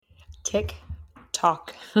Tick,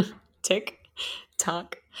 tock, tick,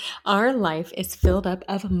 tock. Our life is filled up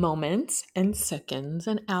of moments and seconds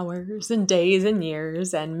and hours and days and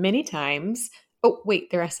years and many times. Oh,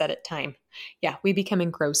 wait, there I said it, time. Yeah, we become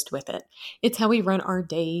engrossed with it. It's how we run our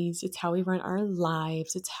days. It's how we run our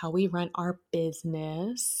lives. It's how we run our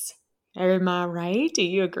business. Am I right? Do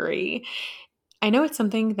you agree? I know it's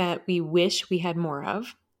something that we wish we had more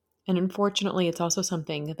of. And unfortunately, it's also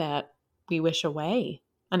something that we wish away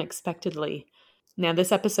unexpectedly. Now,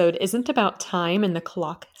 this episode isn't about time in the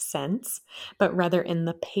clock sense, but rather in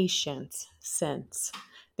the patience sense.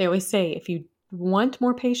 They always say if you want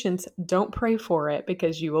more patience, don't pray for it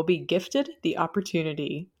because you will be gifted the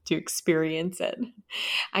opportunity to experience it.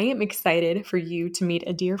 I am excited for you to meet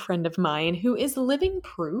a dear friend of mine who is living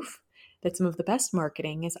proof that some of the best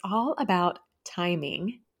marketing is all about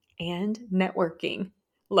timing and networking.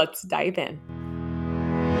 Let's dive in.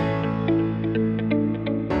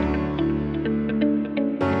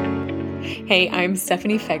 Hey, I'm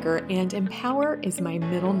Stephanie Feger, and Empower is my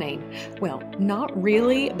middle name. Well, not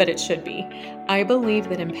really, but it should be. I believe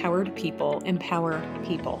that empowered people empower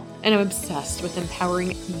people, and I'm obsessed with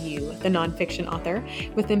empowering you, the nonfiction author,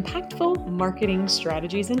 with impactful marketing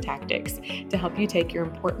strategies and tactics to help you take your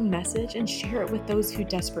important message and share it with those who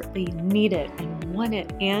desperately need it and want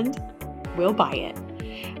it and will buy it.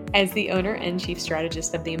 As the owner and chief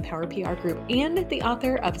strategist of the Empower PR Group and the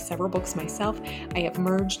author of several books myself, I have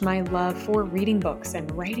merged my love for reading books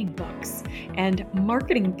and writing books and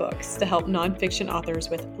marketing books to help nonfiction authors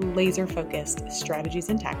with laser-focused strategies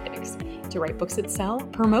and tactics to write books that sell,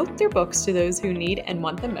 promote their books to those who need and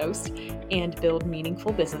want them most, and build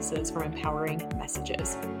meaningful businesses from empowering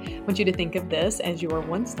messages. I want you to think of this as your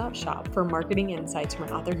one-stop shop for marketing insights from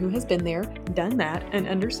an author who has been there, done that, and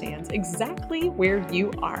understands exactly where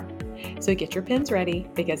you are. So get your pens ready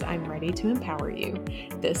because I'm ready to empower you.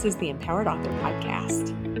 This is the Empowered Author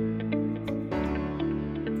Podcast.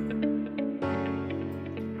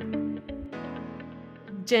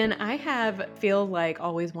 Jen, I feel like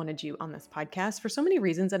always wanted you on this podcast for so many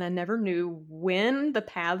reasons, and I never knew when the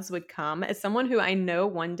paths would come. As someone who I know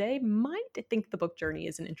one day might think the book journey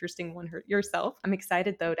is an interesting one yourself, I'm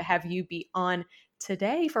excited though to have you be on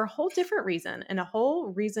today for a whole different reason, and a whole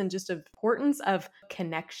reason just of importance of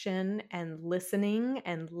connection and listening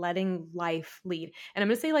and letting life lead. And I'm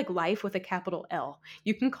going to say like life with a capital L.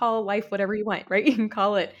 You can call life whatever you want, right? You can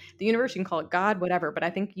call it the universe, you can call it God, whatever. But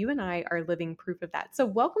I think you and I are living proof of that. So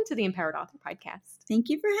welcome to the Empowered Author Podcast. Thank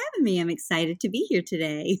you for having me. I'm excited to be here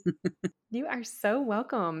today. You are so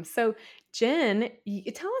welcome. So Jen,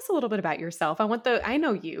 tell us a little bit about yourself. I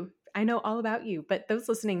know you. I know all about you, but those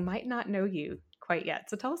listening might not know you quite yet.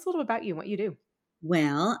 So tell us a little about you and what you do.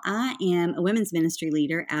 Well, I am a women's ministry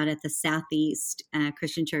leader out at the Southeast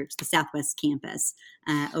Christian Church, the Southwest Campus,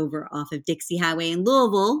 over off of Dixie Highway in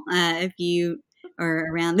Louisville, if you are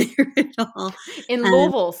around there at all. In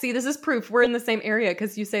Louisville. See, this is proof we're in the same area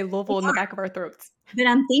because you say Louisville in the back of our throats. But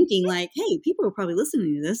I'm thinking like, hey, people are probably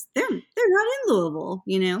listening to this. They're not in Louisville,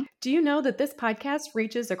 you know? Do you know that this podcast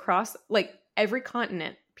reaches across like every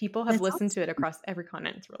continent? People have listened to it across every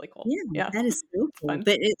continent. It's really cool. Yeah. That is so cool.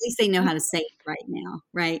 But at least they know how to say it right now,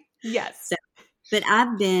 right? Yes. So, but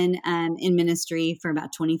I've been in ministry for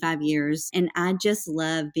about 25 years, and I just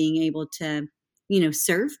love being able to,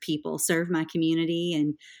 serve people, serve my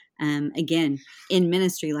community. And again, in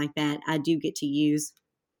ministry like that, I do get to use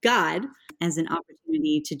God as an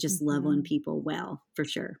opportunity to just love on people well, for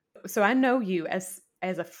sure. So I know you as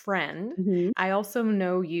a friend. Mm-hmm. I also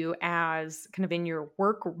know you as kind of in your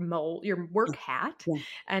work mold, your work hat,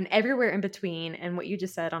 and everywhere in between. And what you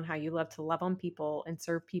just said on how you love to love on people and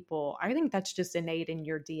serve people, I think that's just innate in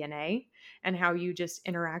your DNA and how you just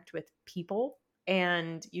interact with people.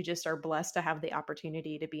 And you just are blessed to have the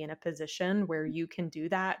opportunity to be in a position where you can do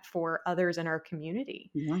that for others in our community.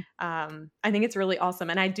 Yeah. I think it's really awesome.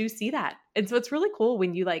 And I do see that. And so it's really cool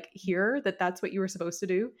when you like hear that that's what you were supposed to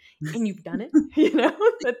do and you've done it,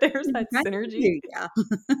 that there's that synergy. Yeah.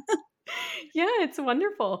 Yeah, it's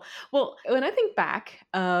wonderful. Well, when I think back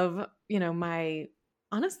of, my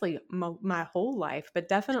whole life, but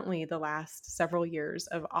definitely the last several years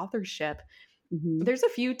of authorship, there's a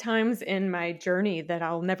few times in my journey that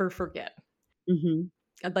I'll never forget.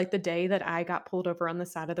 Like the day that I got pulled over on the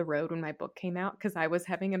side of the road when my book came out because I was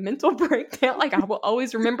having a mental breakdown. Like I will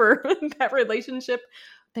always remember that relationship.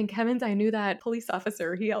 Thank heavens I knew that police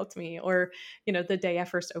officer. He helped me. Or, the day I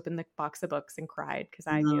first opened the box of books and cried because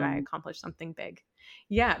I knew I accomplished something big.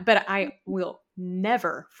 Yeah, but I will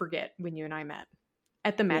never forget when you and I met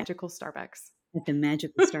at the magical Starbucks. At the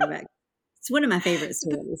magical Starbucks. It's one of my favorite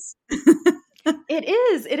stories. It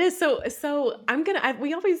is. It is. So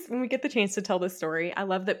we always, when we get the chance to tell this story, I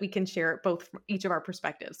love that we can share it both from each of our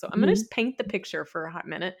perspectives. So I'm going to Mhm. just paint the picture for a hot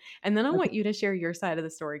minute, and then I Okay. want you to share your side of the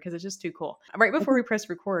story because it's just too cool. Right before Okay. we press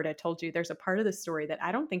record, I told you there's a part of the story that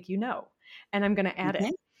I don't think you know, and I'm going to add it.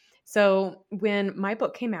 Okay. So when my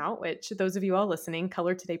book came out, which those of you all listening,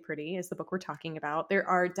 Color Today Pretty is the book we're talking about, there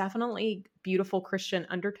are definitely beautiful Christian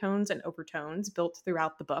undertones and overtones built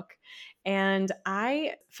throughout the book. And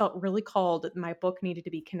I felt really called that my book needed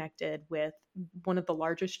to be connected with one of the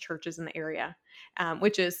largest churches in the area,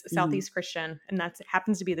 which is Mhm. Southeast Christian. And that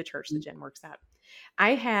happens to be the church that Mhm. Jen works at.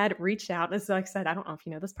 I had reached out, as like I said, I don't know if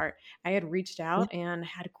you know this part. I had reached Yeah. out and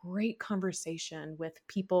had a great conversation with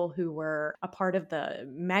people who were a part of the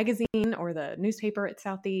magazine or the newspaper at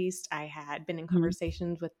Southeast. I had been in Mhm.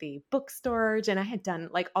 conversations with the bookstores and I had done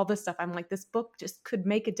like all this stuff. I'm like, this book just could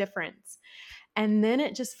make a difference. And then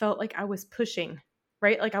it just felt like I was pushing,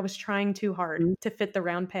 right? Like I was trying too hard Mhm. to fit the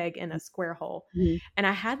round peg in a square hole. Mhm. And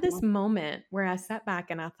I had Yeah. this moment where I sat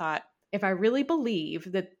back and I thought, if I really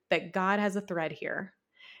believe that God has a thread here,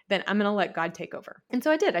 then I'm going to let God take over. And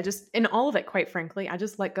so I did. I just, in all of it, quite frankly, I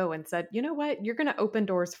just let go and said, you know what? You're going to open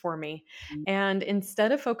doors for me. Mhm. And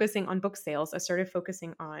instead of focusing on book sales, I started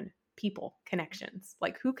focusing on people connections.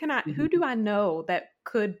 Like who do Mhm. I know that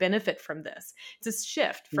could benefit from this? It's a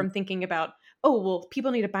shift Yeah. from thinking about, oh, well,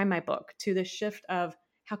 people need to buy my book to the shift of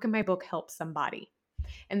how can my book help somebody?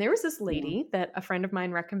 And there was this Yeah. lady that a friend of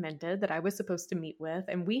mine recommended that I was supposed to meet with,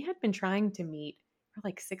 and we had been trying to meet for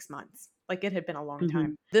like 6 months. Like it had been a long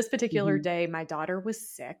time. Mhm. This particular Mhm. day, my daughter was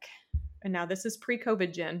sick. And now this is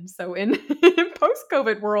pre-COVID, Jen. So in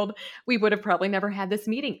post-COVID world, we would have probably never had this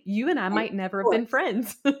meeting. You and I Right. might never Of have been course.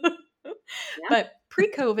 friends. Yeah. But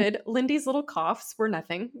pre-COVID, Lindy's little coughs were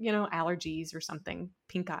nothing, allergies or something,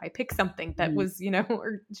 pink eye, pick something that Mhm. was,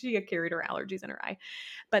 or she had carried her allergies in her eye.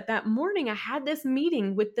 But that morning I had this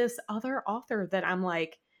meeting with this other author that I'm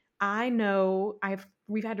like, I know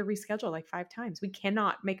we've had to reschedule like 5 times. We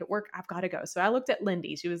cannot make it work. I've got to go. So I looked at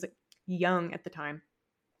Lindy. She was young at the time.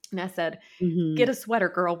 And I said, get Mhm. a sweater,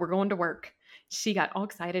 girl. We're going to work. She got all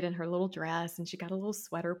excited in her little dress and she got a little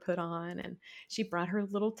sweater put on and she brought her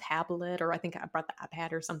little tablet, or I think I brought the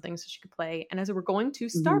iPad or something so she could play. And as we're going to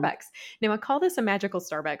Mhm. Starbucks, now I call this a magical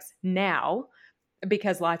Starbucks now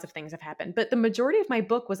because lots of things have happened, but the majority of my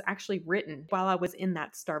book was actually written while I was in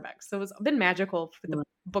that Starbucks. So it's been magical for the Well,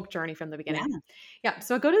 book journey from the yeah. beginning. Yeah.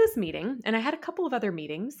 So I go to this meeting and I had a couple of other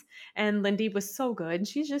meetings and Lindy was so good.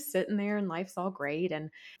 She's just sitting there and life's all great.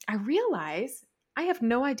 And I realize I have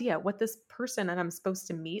no idea what this person that I'm supposed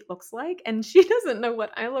to meet looks like. And she doesn't know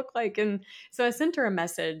what I look like. And so I sent her a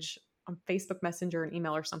message on Facebook Messenger, an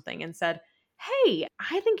email or something, and said, hey,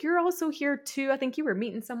 I think you're also here too. I think you were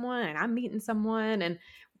meeting someone and I'm meeting someone. And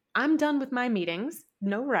I'm done with my meetings.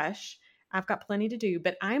 No rush. I've got plenty to do,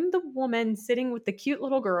 but I'm the woman sitting with the cute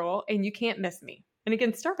little girl and you can't miss me. And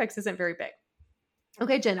again, Starbucks isn't very big.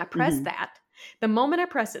 Okay, Jen, I pressed Mhm. that. The moment I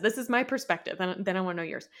pressed it, this is my perspective, and then I want to know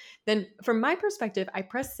yours. Then, from my perspective, I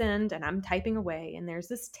press send and I'm typing away, and there's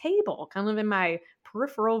this table kind of in my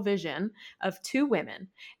peripheral vision of two women,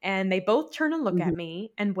 and they both turn and look at Mhm.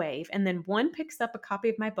 me and wave, and then one picks up a copy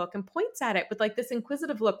of my book and points at it with like this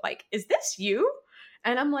inquisitive look, like, "Is this you?"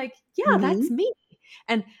 And I'm like, "Yeah, that's Mhm. me."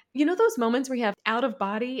 And those moments where you have out of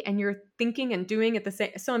body and you're thinking and doing at the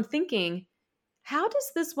same. So I'm thinking, how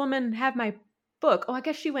does this woman have my book? Oh, I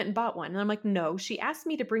guess she went and bought one. And I'm like, no, she asked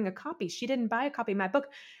me to bring a copy. She didn't buy a copy of my book.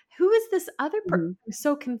 Who is this other person? Mhm. I'm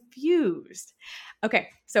so confused. Okay,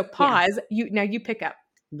 so Yeah. pause. You pick up.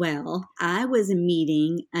 Well, I was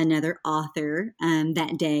meeting another author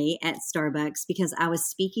that day at Starbucks because I was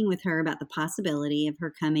speaking with her about the possibility of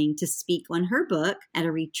her coming to speak on her book at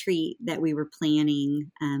a retreat that we were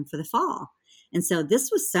planning for the fall. And so this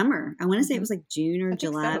was summer. I want to say it Mhm. was like June or I think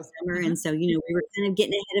July of so. summer. Mhm. And so, we were kind of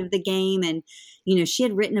getting ahead of the game. And, she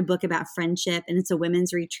had written a book about friendship and it's a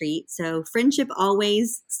women's retreat. So friendship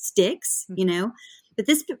always sticks, Mhm. But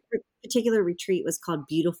this particular retreat was called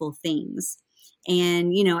Beautiful Things.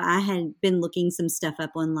 And, I had been looking some stuff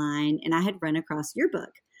up online and I had run across your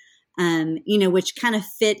book, which kind of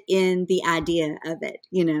fit in the idea of it,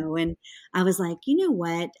 and I was like, you know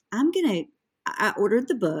what, I ordered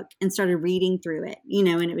the book and started reading through it, and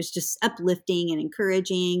it was just uplifting and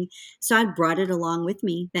encouraging. So I brought it along with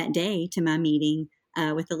me that day to my meeting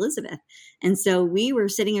with Elizabeth. And so we were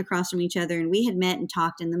sitting across from each other and we had met and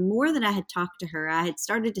talked. And the more that I had talked to her, I had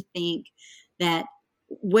started to think that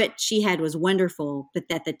what she had was wonderful, but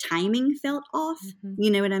that the timing felt off. Mhm.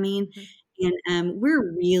 You know what I mean? Mhm. And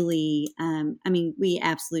we're really, we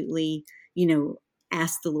absolutely,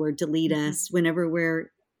 ask the Lord to lead Mhm. us whenever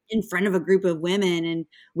we're in front of a group of women, and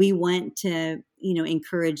we want to,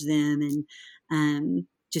 encourage them and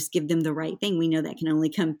just give them the right thing. We know that can only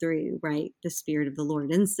come through, right, the Spirit of the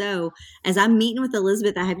Lord. And so as I'm meeting with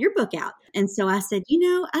Elizabeth, I have your book out. And so I said,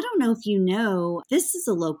 I don't know if you know, this is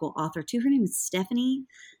a local author too. Her name is Stephanie.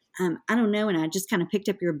 I don't know. And I just kind of picked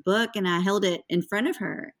up your book and I held it in front of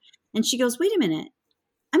her. And she goes, wait a minute,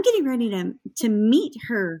 I'm getting ready to meet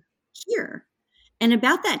her here. And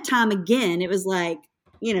about that time again, it was like,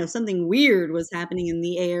 something weird was happening in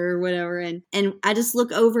the air or whatever. And I just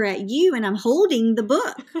look over at you and I'm holding the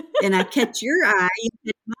book and I catch your eye. You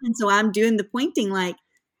catch mine, so I'm doing the pointing like,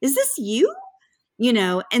 is this you?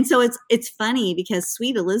 And so it's funny because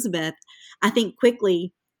sweet Elizabeth, I think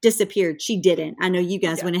quickly disappeared. She didn't. I know you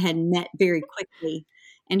guys went ahead and met very quickly,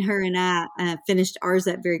 and her and I finished ours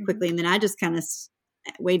up very quickly. And then I just kind of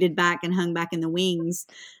waited back and hung back in the wings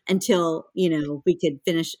until, we could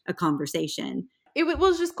finish a conversation. It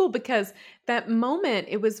was just cool because that moment,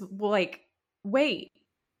 it was like, wait,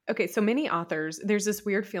 okay, so many authors, there's this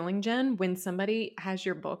weird feeling, Jen, when somebody has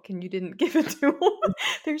your book and you didn't give it to them.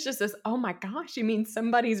 There's just this, oh my gosh, you mean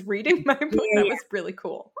somebody's reading my book? That was really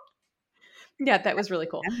cool. Yeah, that was really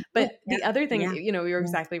cool. But the other thing, you're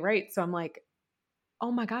exactly right. So I'm like,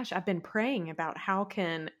 oh my gosh, I've been praying about how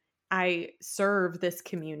can I serve this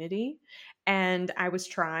community, and I was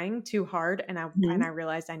trying too hard, and I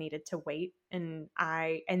realized I needed to wait, and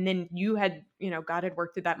then you had, God had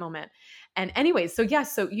worked through that moment. And anyways, so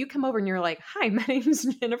so you come over and you're like, hi, my name's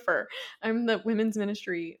Jennifer. I'm the women's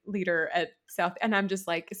ministry leader at South. And I'm just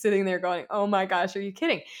like sitting there going, oh my gosh, are you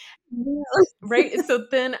kidding? Right. So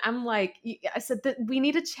then I'm like, I said that we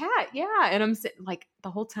need to chat. Yeah. And I'm sitting like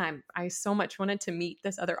the whole time, I so much wanted to meet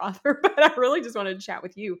this other author, but I really just wanted to chat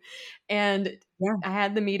with you. And I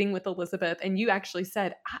had the meeting with Elizabeth, and you actually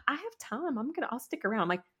said, I have time. I'll stick around. I'm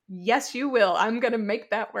like, yes, you will. I'm going to make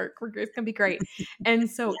that work. It's going to be great. And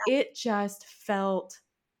so it just felt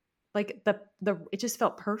like it just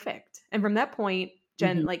felt perfect. And from that point,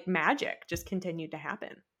 Jen, like magic just continued to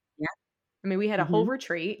happen. Yeah. I mean, we had a whole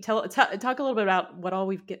retreat. Talk a little bit about what all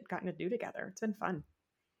we've gotten to do together. It's been fun.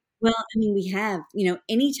 Well, I mean, we have,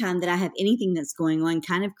 anytime that I have anything that's going on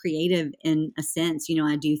kind of creative in a sense,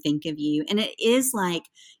 I do think of you. And it is like,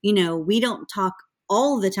 we don't talk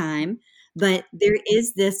all the time, but there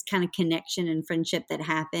is this kind of connection and friendship that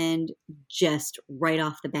happened just right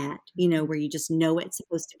off the bat, where you just know it's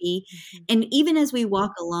supposed to be. And even as we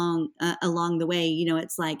walk along the way,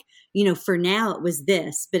 it's like, for now it was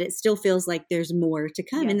this, but it still feels like there's more to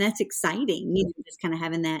come. And that's exciting, just kind of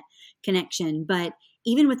having that connection. But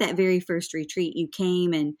even with that very first retreat, you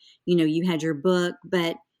came and, you had your book,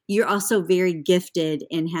 but you're also very gifted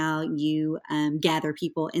in how you gather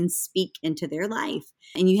people and speak into their life.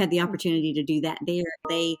 And you had the opportunity to do that there.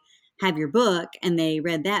 They have your book and they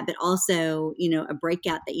read that, but also, a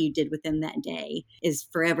breakout that you did with them that day is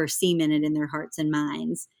forever cemented in their hearts and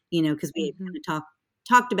minds, because we had kind of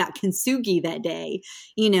talked about Kintsugi that day,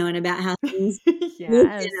 and about how things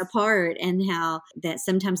moved apart, and how that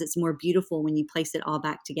sometimes it's more beautiful when you place it all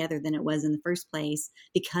back together than it was in the first place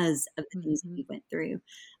because of the things that we went through.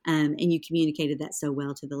 And you communicated that so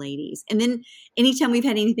well to the ladies. And then anytime we've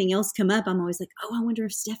had anything else come up, I'm always like, oh, I wonder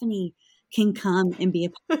if Stephanie can come and be a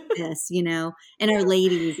part of this, and our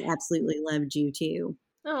ladies absolutely loved you too.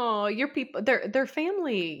 Oh, your people, they're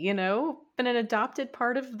family, been an adopted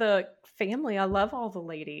part of the family. I love all the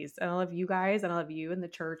ladies, and I love you guys, and I love you and the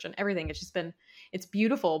church and everything. It's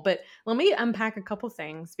beautiful. But let me unpack a couple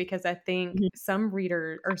things, because I think some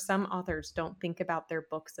readers or some authors don't think about their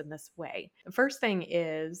books in this way. The first thing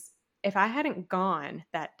is, if I hadn't gone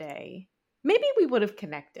that day, maybe we would have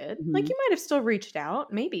connected. Like, you might have still reached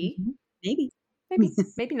out. Maybe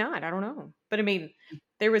not. I don't know. But I mean,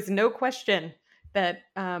 there was no question that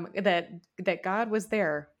God was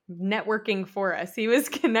there networking for us. He was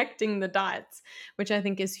connecting the dots, which I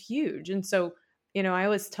think is huge. And so, I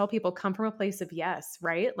always tell people, come from a place of yes,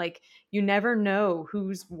 right? Like, you never know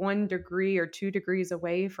who's 1 degree or 2 degrees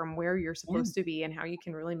away from where you're supposed to be, and how you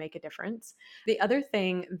can really make a difference. The other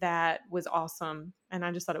thing that was awesome, and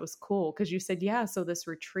I just thought it was cool, because you said, so this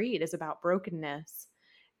retreat is about brokenness.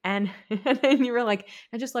 And then you were like,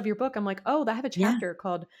 I just love your book. I'm like, oh, I have a chapter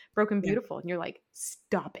called Broken Beautiful. And you're like,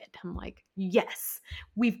 stop it. I'm like, yes,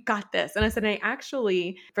 we've got this. And I said, I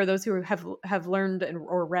actually, for those who have learned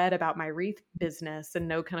or read about my wreath business and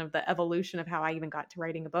know kind of the evolution of how I even got to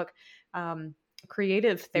writing a book,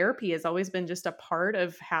 creative therapy has always been just a part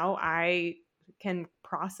of how I can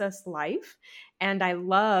process life. And I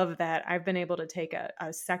love that I've been able to take a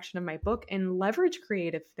section of my book and leverage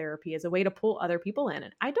creative therapy as a way to pull other people in.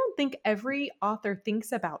 And I don't think every author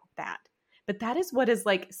thinks about that. but that is what is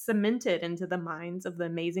like cemented into the minds of the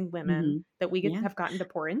amazing women that we Yeah. have gotten to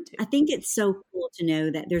pour into. I think it's so cool to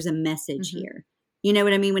know that there's a message here. You know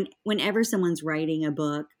what I mean? Whenever someone's writing a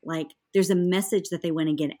book, like there's a message that they want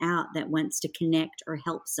to get out that wants to connect or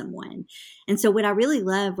help someone. And so what I really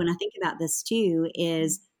love when I think about this too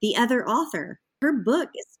is the other author. Her book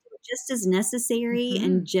is still just as necessary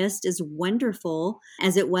and just as wonderful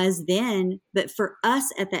as it was then. But for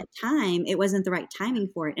us at that time, it wasn't the right timing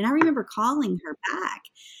for it. And I remember calling her back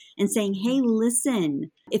and saying, hey,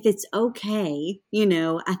 listen, if it's okay, you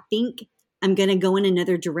know, I think I'm going to go in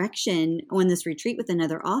another direction on this retreat with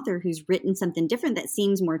another author who's written something different that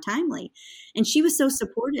seems more timely. And she was so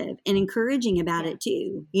supportive and encouraging about it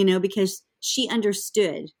too, you know, because she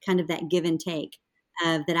understood kind of that give and take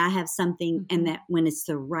of that I have something and that when it's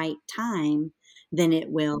the right time, then it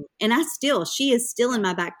will. And she is still in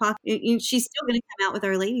my back pocket. She's still going to come out with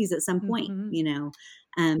Our Ladies at some point, you know.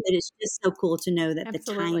 But it's just so cool to know that the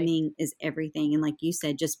timing is everything. And like you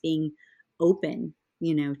said, just being open,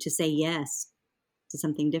 you know, to say yes to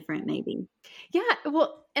something different maybe. Yeah.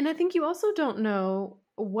 Well, and I think you also don't know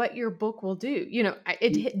what your book will do. You know,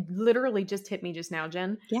 literally just hit me just now,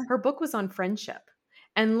 Jen. Yeah. Her book was on friendship.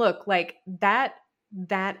 And look, like that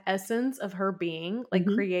essence of her being like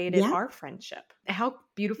created our friendship. How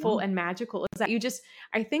beautiful and magical is that?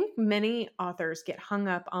 I think many authors get hung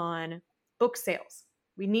up on book sales.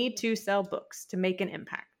 We need to sell books to make an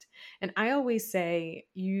impact. And I always say,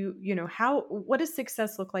 you know, what does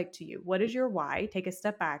success look like to you? What is your why? Take a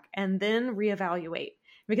step back and then reevaluate.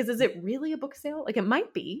 Because is it really a book sale? Like it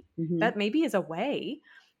might be, that maybe is a way,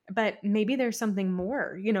 but maybe there's something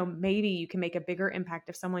more. You know, maybe you can make a bigger impact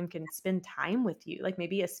if someone can spend time with you, like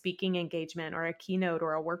maybe a speaking engagement or a keynote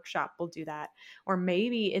or a workshop will do that. Or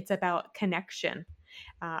maybe it's about connection.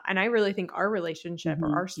 And I really think our relationship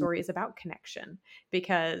or our story is about connection,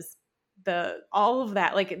 because all of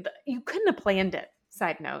that, like you couldn't have planned it.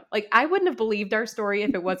 Side note, like I wouldn't have believed our story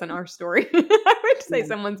if it wasn't our story. I would say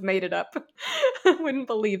someone's made it up. I wouldn't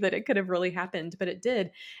believe that it could have really happened, but it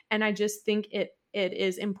did. And I just think it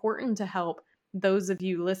is important to help those of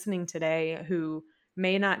you listening today who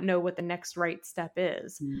may not know what the next right step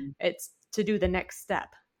is. It's to do the next step.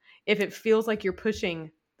 If it feels like you're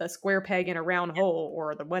pushing the square peg in a round hole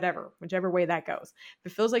or the whatever, whichever way that goes,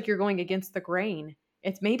 if it feels like you're going against the grain,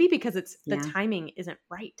 it's maybe because the timing isn't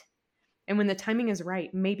right. And when the timing is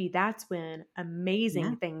right, maybe that's when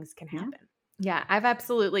amazing things can happen. Yeah, I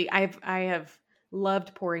have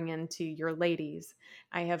loved pouring into your ladies.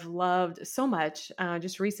 I have loved so much.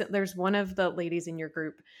 Just recent, there's one of the ladies in your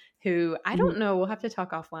group who I don't know, we'll have to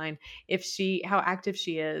talk offline, how active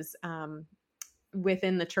she is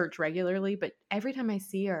within the church regularly, but every time I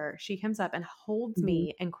see her, she comes up and holds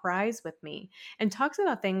me and cries with me and talks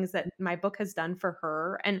about things that my book has done for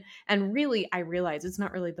her. And really, I realize it's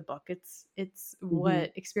not really the book. It's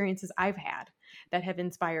what experiences I've had that have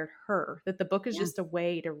inspired her, that the book is just a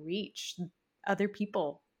way to reach other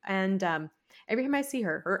people. And every time I see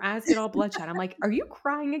her, her eyes get all bloodshot. I'm like, are you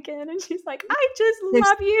crying again? And she's like, I just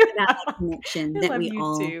love you. That connection that we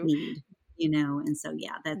all need, you know? And so,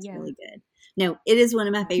 that's really good. No, it is one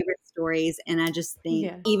of my favorite stories. And I just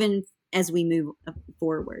think even as we move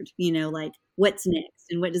forward, you know, like what's next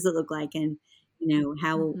and what does it look like? And, you know,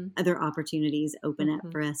 how other opportunities open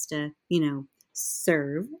up for us to, you know,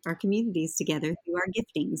 serve our communities together through our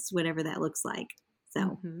giftings, whatever that looks like.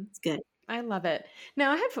 So it's good. I love it.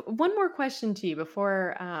 Now I have one more question to you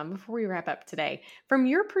before we wrap up today. From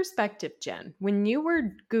your perspective, Jen, when you were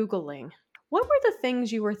Googling, what were the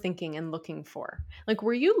things you were thinking and looking for? Like,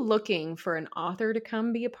 were you looking for an author to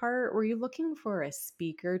come be a part? Were you looking for a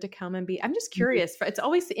speaker to come and be? I'm just curious. It's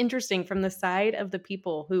always interesting from the side of the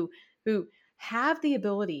people who have the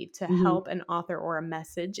ability to help an author or a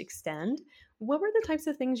message extend. What were the types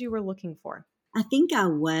of things you were looking for? I think I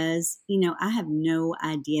was, you know, I have no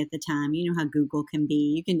idea at the time. You know how Google can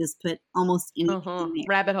be. You can just put almost anything in there.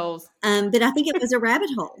 Rabbit holes. But I think it was a rabbit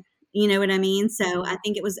hole. You know what I mean? So I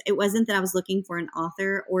think it wasn't that I was looking for an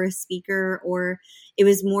author or a speaker, or it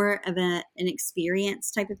was more of an experience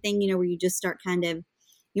type of thing, you know, where you just start kind of,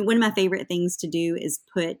 you know, one of my favorite things to do is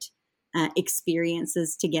put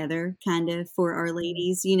experiences together kind of for Our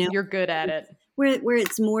Ladies, you know. You're good at it. Where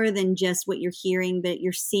it's more than just what you're hearing, but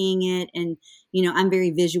you're seeing it. And, you know, I'm very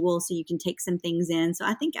visual, so you can take some things in. So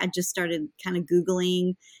I think I just started kind of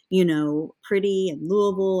Googling, you know, pretty and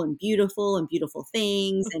Louisville and beautiful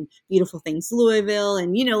things Louisville.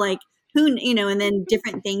 And, you know, like you know, and then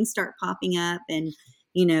different things start popping up and,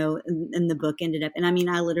 you know, and the book ended up. And I mean,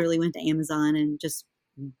 I literally went to Amazon and just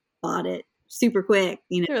bought it super quick,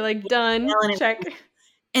 you know. You're like, done, check.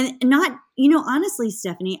 And not, honestly,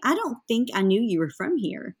 Stephanie, I don't think I knew you were from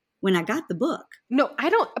here when I got the book. No, I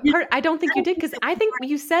don't think you did, because I think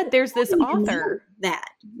you said there's this author. That,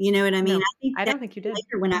 you know what I mean? No, I don't think you did.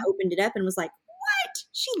 Later when I opened it up and was like, what?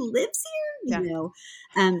 She lives here? Yeah.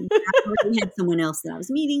 I already had someone else that I was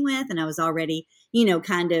meeting with, and I was already,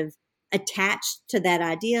 kind of attached to that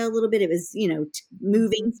idea a little bit. It was,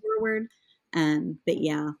 moving forward. But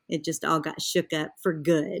yeah, it just all got shook up for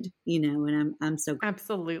good, and I'm so grateful.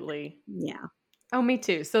 Absolutely. Yeah. Oh, me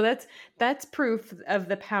too. So that's proof of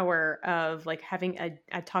the power of like having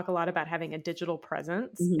I talk a lot about having a digital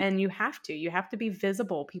presence, Mhm. and you have to be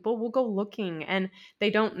visible. People will go looking, and they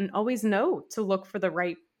don't always know to look for the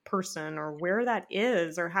right person or where that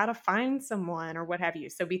is or how to find someone or what have you.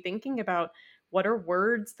 So be thinking about what are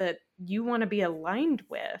words that you want to be aligned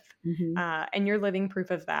with. Mhm. And you're living proof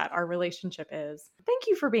of that. Our relationship is. Thank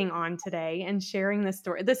you for being on today and sharing this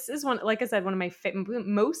story. This is like I said, one of my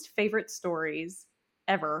most favorite stories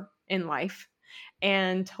ever in life,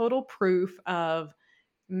 and total proof of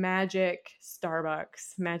magical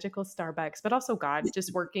Starbucks, but also God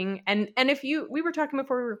just working. And if we were talking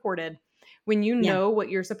before we recorded, when you know what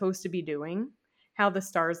you're supposed to be doing, how the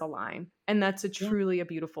stars align. And that's truly a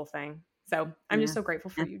beautiful thing. So I'm just so grateful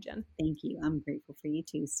for you, Jen. Thank you. I'm grateful for you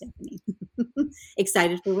too, Stephanie.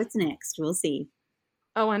 Excited for what's next. We'll see.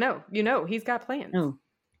 Oh, I know. He's got plans. Oh,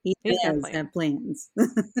 he He's does got have plans.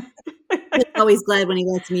 I'm always glad when he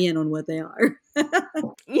lets me in on what they are.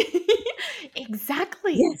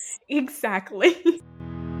 Exactly. Yes. Exactly.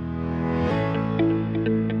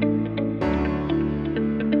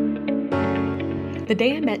 The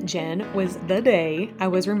day I met Jen was the day I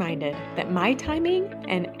was reminded that my timing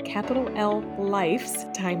and capital L life's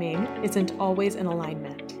timing isn't always in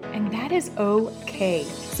alignment. And that is okay.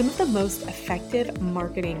 Some of the most effective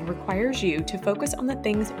marketing requires you to focus on the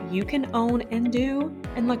things you can own and do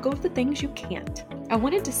and let go of the things you can't. I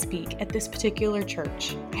wanted to speak at this particular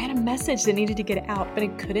church. I had a message that needed to get out, but I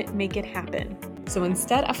couldn't make it happen. So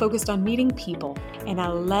instead, I focused on meeting people and I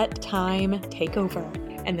let time take over.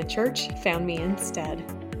 And the church found me instead.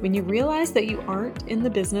 When you realize that you aren't in the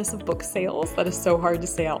business of book sales, that is so hard to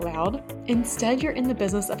say out loud. Instead, you're in the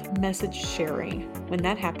business of message sharing. When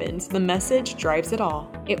that happens, the message drives it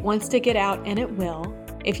all. It wants to get out, and it will,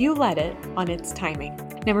 if you let it, on its timing.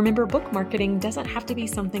 Now remember, book marketing doesn't have to be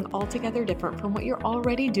something altogether different from what you're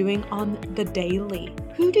already doing on the daily.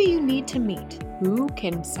 Who do you need to meet? Who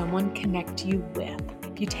can someone connect you with?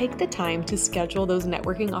 If you take the time to schedule those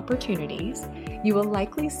networking opportunities, you will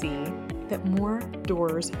likely see that more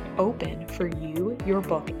doors open for you, your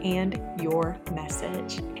book, and your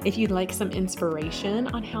message. If you'd like some inspiration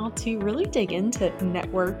on how to really dig into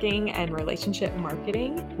networking and relationship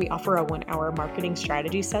marketing, we offer a 1-hour marketing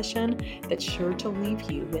strategy session that's sure to leave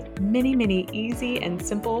you with many, many easy and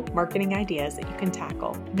simple marketing ideas that you can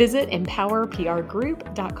tackle. Visit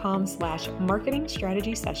empowerprgroup.com/marketing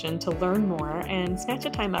strategy session to learn more and snatch a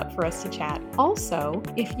time up for us to chat. Also,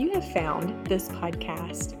 if you have found this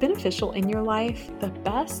podcast beneficial in your life, the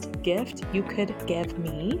best gift you could give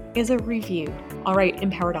me is a review. All right,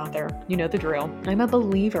 empowered author, you know the drill. I'm a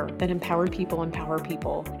believer that empowered people empower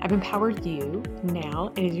people. I've empowered you.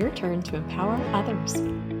 Now it is your turn to empower others.